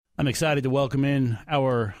I'm excited to welcome in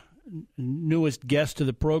our newest guest to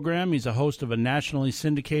the program. He's a host of a nationally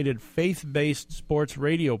syndicated faith-based sports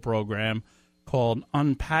radio program called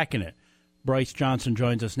Unpacking It. Bryce Johnson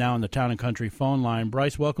joins us now on the Town & Country phone line.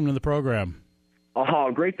 Bryce, welcome to the program.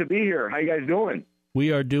 Oh, great to be here. How you guys doing?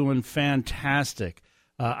 We are doing fantastic.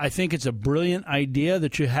 I think it's a brilliant idea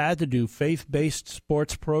that you had to do faith-based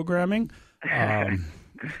sports programming.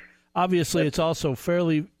 Obviously, it's also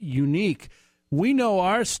fairly unique. We know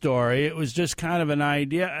our story. It was just kind of an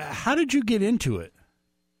idea. How did you get into it?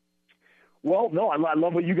 Well, no, I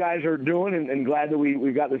love what you guys are doing, and glad that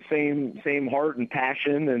we've got the same heart and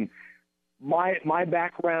passion. And my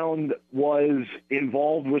background was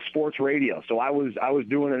involved with sports radio. So I was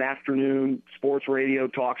doing an afternoon sports radio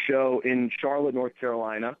talk show in Charlotte, North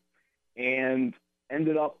Carolina, and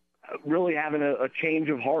ended up really having a change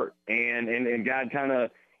of heart. And God kind of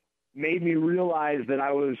made me realize that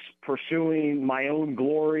I was pursuing my own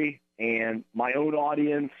glory and my own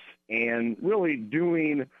audience and really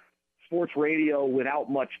doing sports radio without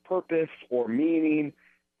much purpose or meaning.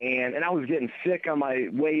 And I was getting sick on my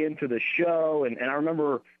way into the show. And I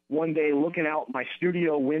remember one day looking out my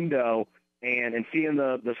studio window and seeing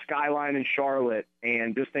the skyline in Charlotte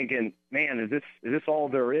and just thinking, man, is this all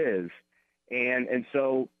there is? And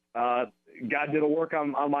so God did a work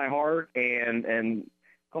on my heart, and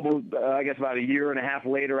I guess about a year and a half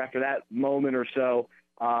later after that moment or so,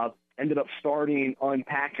 ended up starting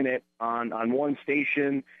Unpacking It on one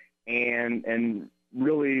station and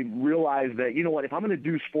really realized that, you know what, if I'm going to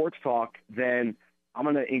do sports talk, then I'm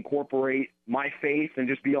going to incorporate my faith and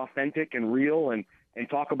just be authentic and real and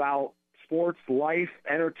talk about sports, life,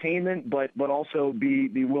 entertainment, but also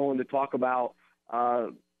be willing to talk about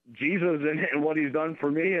Jesus and what he's done for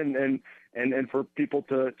me and for people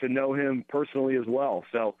to know him personally as well.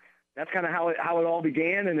 So that's kind of how it all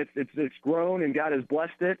began, and it's grown, and God has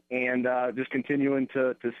blessed it, and just continuing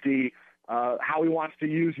to see how he wants to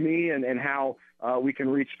use me and how we can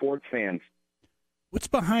reach sports fans. What's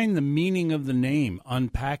behind the meaning of the name,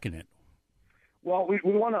 Unpacking It? Well, we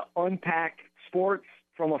want to unpack sports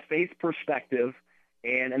from a faith perspective,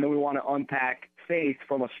 and then we want to unpack faith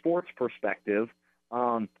from a sports perspective.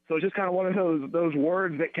 So it's just kind of one of those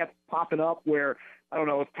words that kept popping up where, I don't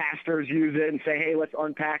know, if pastors use it and say, hey, let's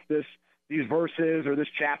unpack these verses or this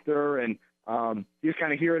chapter, and you just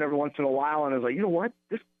kind of hear it every once in a while, and I was like, you know what,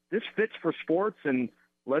 this fits for sports, and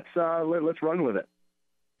let's run with it.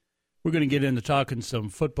 We're going to get into talking some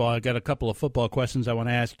football. I got a couple of football questions I want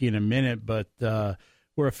to ask you in a minute, but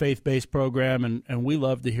we're a faith-based program, and we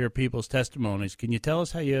love to hear people's testimonies. Can you tell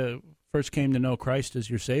us how you first came to know Christ as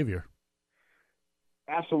your Savior?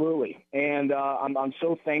 Absolutely, and I'm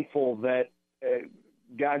so thankful that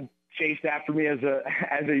God chased after me as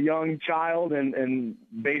a young child, and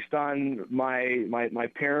based on my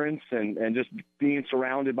parents and just being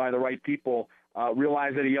surrounded by the right people,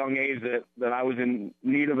 realized at a young age that I was in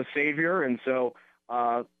need of a Savior, and so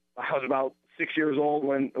I was about 6 years old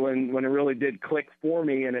when it really did click for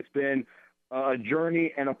me, and it's been a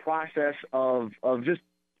journey and a process of just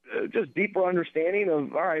deeper understanding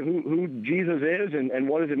of, all right, who Jesus is and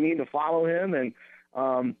what does it mean to follow him.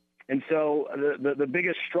 And so the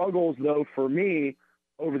biggest struggles, though, for me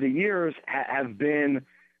over the years have been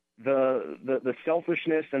the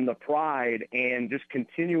selfishness and the pride, and just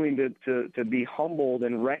continuing to be humbled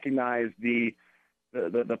and recognize the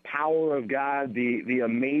power of God, the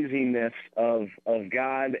amazingness of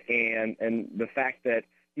God, and the fact that,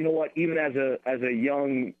 you know what, even as a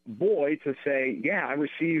young boy, to say, yeah, I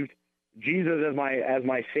received Jesus as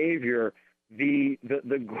my Savior, the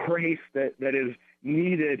grace that is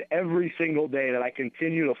needed every single day, that I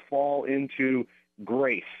continue to fall into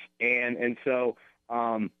grace, and so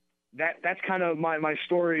that's kind of my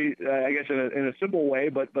story, I guess, in a simple way,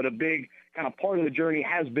 but a big kind of part of the journey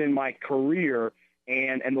has been my career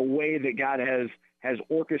and the way that God has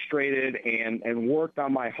orchestrated and worked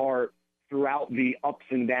on my heart throughout the ups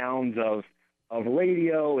and downs of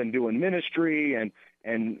radio and doing ministry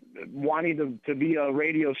and wanting to be a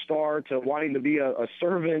radio star, to wanting to be a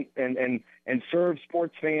servant and serve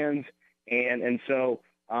sports fans. And so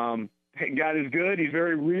God is good. He's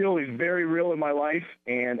very real. He's very real in my life,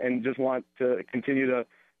 and just want to continue to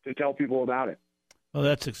tell people about it. Well,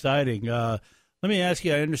 that's exciting. Let me ask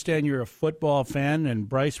you, I understand you're a football fan, and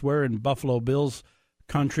Bryce, we're in Buffalo Bills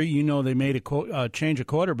country. You know they made a change of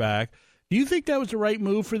quarterback. Do you think that was the right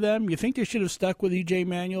move for them? You think they should have stuck with E.J.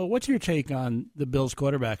 Manuel? What's your take on the Bills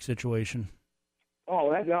quarterback situation? Oh,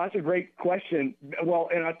 that's a great question. Well,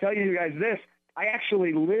 and I'll tell you guys this. I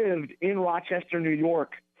actually lived in Rochester, New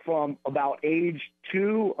York from about age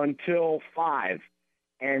 2 until 5.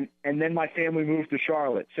 and then my family moved to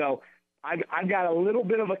Charlotte. So I've got a little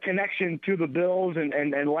bit of a connection to the Bills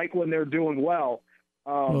and like when they're doing well.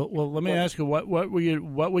 Well, let me ask you, what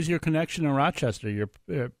was your connection in Rochester? Your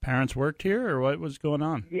parents worked here, or what was going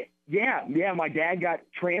on? Yeah. My dad got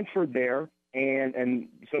transferred there, and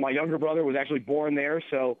so my younger brother was actually born there.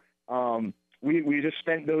 So we just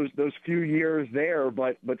spent those few years there,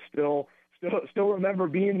 but still remember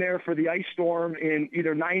being there for the ice storm in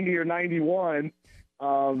either 90 or 91.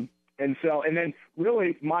 And then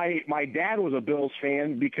really my dad was a Bills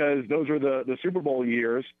fan because those were the Super Bowl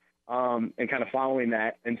years, and kind of following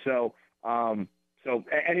that. And so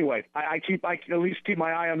anyway, I at least keep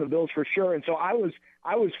my eye on the Bills for sure. And so I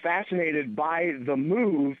was fascinated by the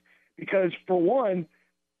move because, for one,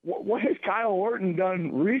 what has Kyle Orton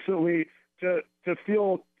done recently to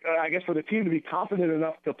feel, I guess, for the team to be confident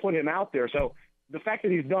enough to put him out there? So the fact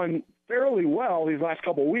that he's done fairly well these last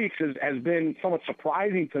couple of weeks has been somewhat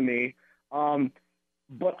surprising to me.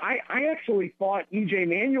 But I actually thought E.J.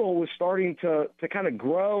 Manuel was starting to kind of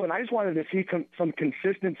grow, and I just wanted to see some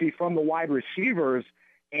consistency from the wide receivers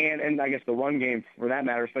and I guess the run game for that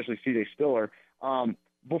matter, especially C.J. Spiller,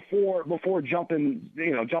 before jumping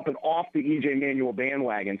off the E.J. Manuel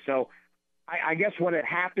bandwagon. So I guess when it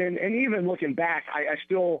happened, and even looking back, I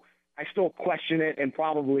still question it and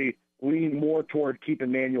probably lean more toward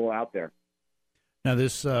keeping Manuel out there. Now,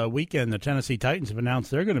 this weekend, the Tennessee Titans have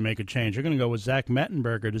announced they're going to make a change. They're going to go with Zach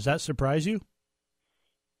Mettenberger. Does that surprise you?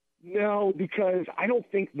 No, because I don't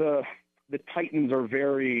think the Titans are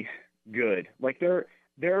very good. Like they're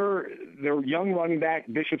young running back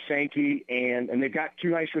Bishop Sankey, and they've got two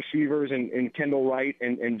nice receivers in Kendall Wright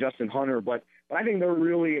and Justin Hunter. But I think they're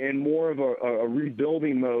really in more of a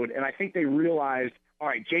rebuilding mode, and I think they realized, all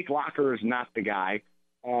right, Jake Locker is not the guy.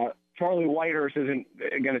 Charlie Whitehurst isn't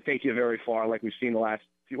going to take you very far, like we've seen the last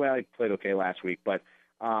few. Well, he played okay last week, but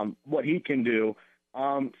what he can do.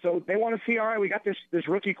 So they want to see, all right, we got this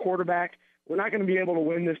rookie quarterback. We're not going to be able to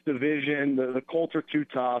win this division. The Colts are too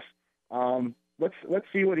tough. Let's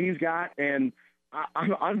see what he's got, and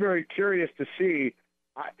I'm very curious to see.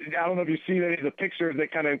 I don't know if you've seen any of the pictures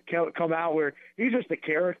that kind of come out where he's just a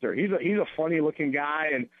character. He's a funny-looking guy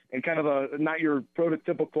and kind of a not your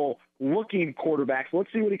prototypical looking quarterback. So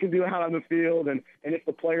let's see what he can do out on the field and if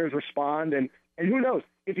the players respond. And who knows,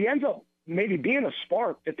 if he ends up maybe being a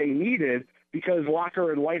spark that they needed because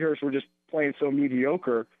Locker and Whitehurst were just playing so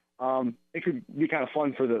mediocre, it could be kind of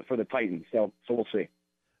fun for the Titans. So we'll see.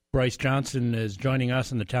 Bryce Johnson is joining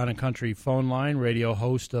us on the Town & Country phone line, radio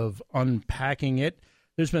host of Unpacking It.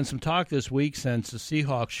 There's been some talk this week since the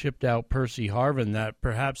Seahawks shipped out Percy Harvin that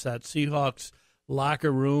perhaps that Seahawks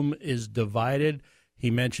locker room is divided.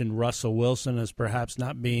 He mentioned Russell Wilson as perhaps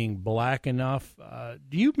not being black enough.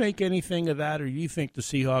 Do you make anything of that, or do you think the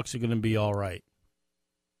Seahawks are going to be all right?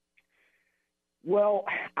 Well,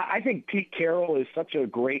 I think Pete Carroll is such a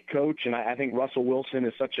great coach, and I think Russell Wilson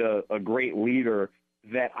is such a great leader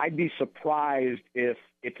that I'd be surprised if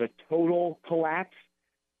it's a total collapse.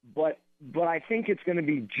 But I think it's going to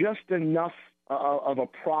be just enough of a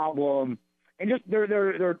problem, and just there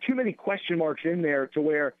are too many question marks in there to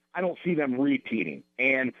where I don't see them repeating.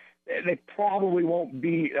 And they probably won't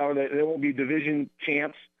be, or they won't be division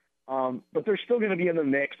champs, but they're still going to be in the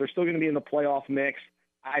mix. They're still going to be in the playoff mix.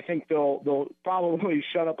 I think they'll probably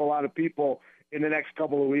shut up a lot of people in the next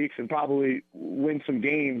couple of weeks and probably win some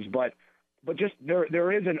games, but just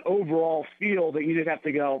there is an overall feel that you just have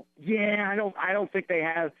to go, yeah, I don't think they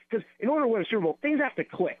have, because in order to win a Super Bowl, things have to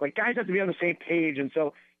click. Like guys have to be on the same page, and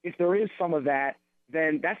so if there is some of that,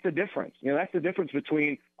 then that's the difference. That's the difference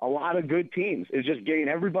between a lot of good teams is just getting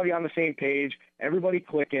everybody on the same page, everybody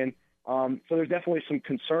clicking. So there's definitely some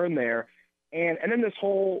concern there, and then this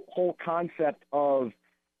whole concept of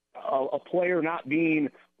a player not being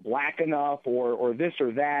black enough or this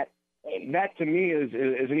or that. That to me is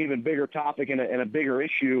an even bigger topic and a bigger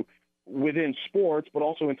issue within sports, but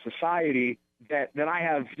also in society that I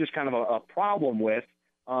have just kind of a problem with.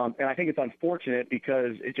 And I think it's unfortunate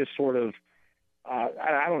because it just sort of,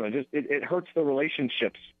 I don't know, just it hurts the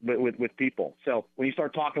relationships with people. So when you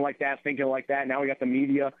start talking like that, thinking like that, now we got the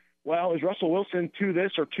media. Well, is Russell Wilson to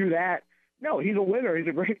this or to that? No, he's a winner. He's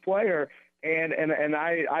a great player. And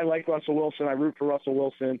I like Russell Wilson. I root for Russell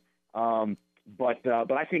Wilson. But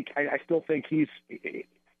I still think he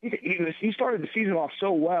started the season off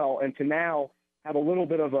so well, and to now have a little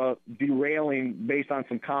bit of a derailing based on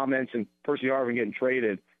some comments and Percy Harvin getting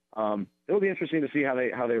traded. It'll be interesting to see how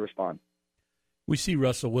they respond. We see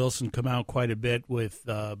Russell Wilson come out quite a bit with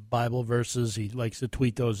Bible verses. He likes to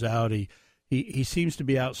tweet those out. He seems to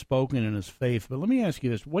be outspoken in his faith. But let me ask you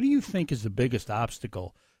this: what do you think is the biggest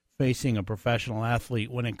obstacle facing a professional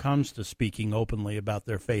athlete when it comes to speaking openly about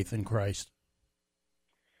their faith in Christ?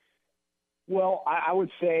 Well, I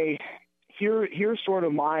would say here's sort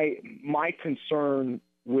of my concern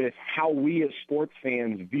with how we as sports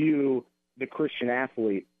fans view the Christian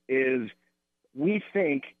athlete is we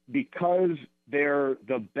think because they're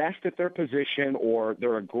the best at their position or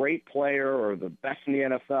they're a great player or the best in the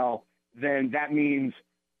NFL, then that means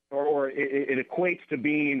or it equates to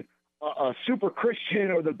being a super Christian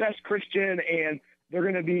or the best Christian, and they're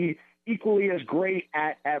going to be equally as great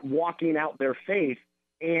at walking out their faith.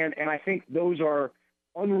 And I think those are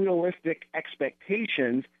unrealistic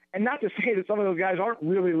expectations. And not to say that some of those guys aren't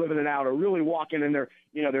really living it out or really walking in their,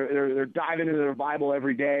 they're diving into their Bible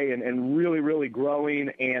every day and really, really growing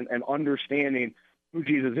and understanding who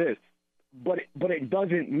Jesus is. But it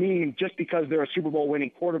doesn't mean just because they're a Super Bowl winning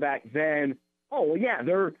quarterback, then,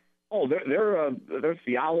 their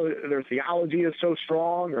theology is so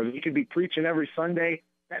strong, or they could be preaching every Sunday.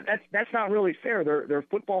 That's not really fair. They're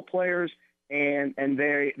football players, and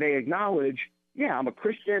they acknowledge, I'm a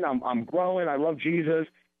Christian, I'm growing, I love Jesus.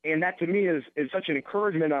 And that to me is such an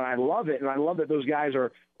encouragement, and I love it. And I love that those guys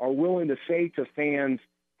are willing to say to fans,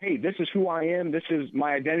 hey, this is who I am. This is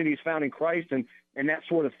my identity is found in Christ and that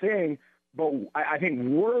sort of thing. But I think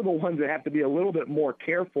we're the ones that have to be a little bit more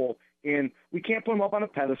careful in we can't put them up on a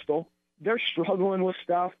pedestal. They're struggling with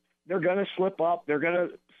stuff. They're going to slip up. They're going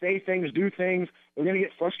to say things, do things. They're going to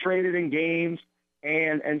get frustrated in games.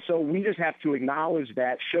 And so we just have to acknowledge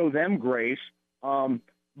that, show them grace.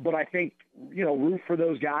 But I think, root for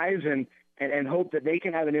those guys and hope that they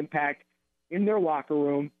can have an impact in their locker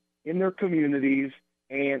room, in their communities,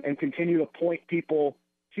 and continue to point people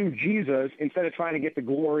to Jesus instead of trying to get the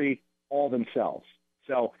glory all themselves.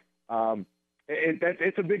 So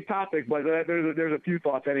it's a big topic, but there's a few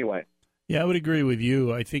thoughts anyway. Yeah, I would agree with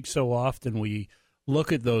you. I think so often we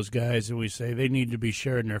look at those guys and we say they need to be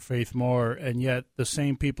sharing their faith more, and yet the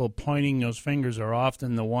same people pointing those fingers are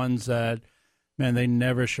often the ones that, man, they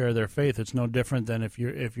never share their faith. It's no different than if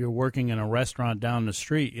you're working in a restaurant down the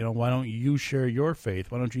street. Why don't you share your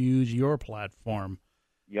faith? Why don't you use your platform?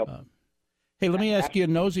 Yep. Hey, let me ask you a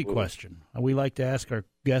nosy question. We like to ask our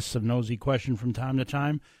guests a nosy question from time to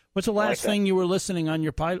time. What's the last thing you were listening on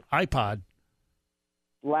your iPod?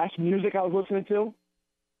 Last music I was listening to?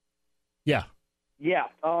 Yeah. Yeah.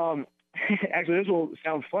 Actually, this will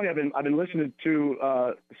sound funny. I've been listening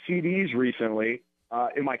to CDs recently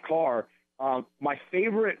in my car. My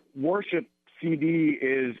favorite worship CD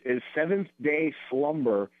is Seventh Day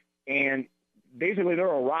Slumber, and basically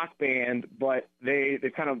they're a rock band, but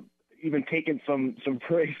they've kind of even taken some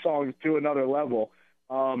praise songs to another level.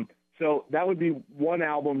 So that would be one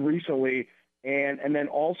album recently, and then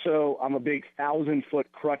also I'm a big 1,000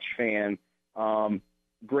 Foot Crutch fan.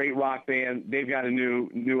 Great rock band. They've got a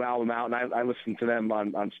new album out, and I listen to them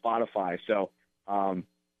on Spotify. So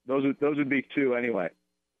those would be two anyway.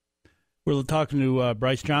 We're talking to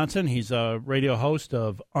Bryce Johnson. He's a radio host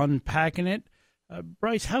of Unpacking It.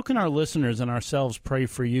 Bryce, how can our listeners and ourselves pray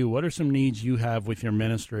for you? What are some needs you have with your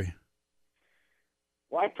ministry?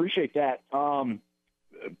 Well, I appreciate that.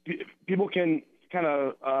 People can kind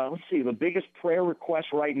of, let's see, the biggest prayer request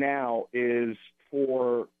right now is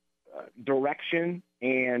for direction,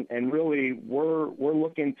 and really we're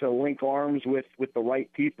looking to link arms with the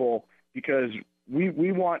right people, because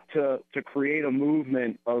we want to create a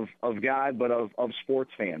movement of God, but of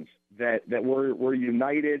sports fans, that we're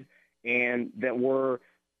united and that we're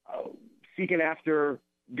seeking after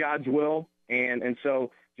God's will. And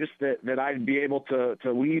so just that I'd be able to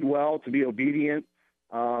lead well, to be obedient,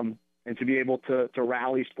 and to be able to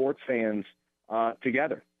rally sports fans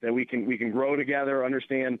together, that we can grow together,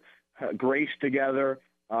 understand grace together,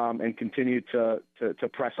 and continue to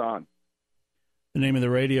press on. The name of the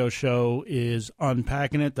radio show is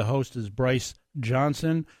Unpacking It. The host is Bryce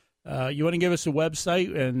Johnson. You want to give us a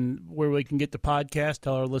website and where we can get the podcast?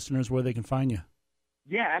 Tell our listeners where they can find you.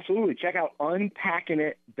 Yeah, absolutely. Check out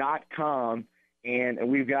unpackingit.com, and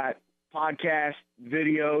we've got podcast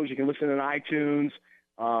videos. You can listen on iTunes,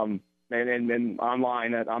 and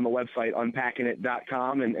online on the website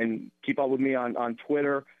unpackingit.com, and keep up with me on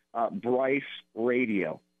Twitter, Bryce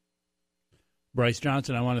Radio. Bryce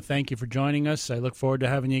Johnson, I want to thank you for joining us. I look forward to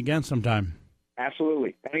having you again sometime.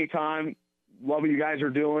 Absolutely. Anytime. Love what you guys are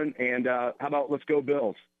doing. And how about let's go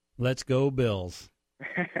Bills? Let's go Bills.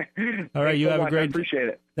 All right, you have a great... I appreciate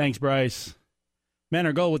it. Thanks, Bryce. Man,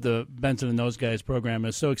 our goal with the Benson and Those Guys program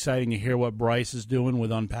is so exciting to hear what Bryce is doing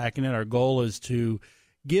with Unpacking It. Our goal is to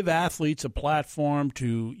give athletes a platform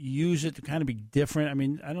to use it to kind of be different. I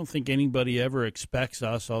mean, I don't think anybody ever expects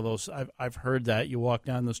us, although I've heard that. You walk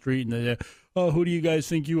down the street and they, oh, who do you guys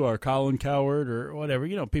think you are, Colin Cowherd or whatever?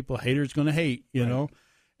 You know, people, haters going to hate, you know.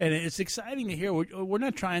 And it's exciting to hear. We're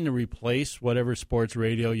not trying to replace whatever sports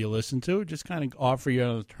radio you listen to, just kind of offer you an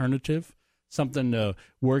alternative, something to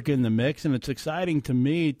work in the mix. And it's exciting to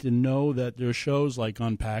me to know that there's shows like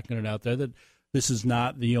Unpacking It out there, that this is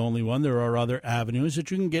not the only one. There are other avenues that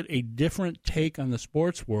you can get a different take on the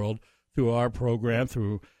sports world through our program,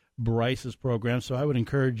 through Bryce's program. So I would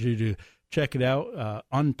encourage you to check it out.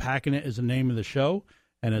 Unpacking It is the name of the show.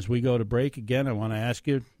 And as we go to break, again, I want to ask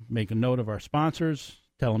you, make a note of our sponsors,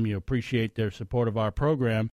 tell them you appreciate their support of our program.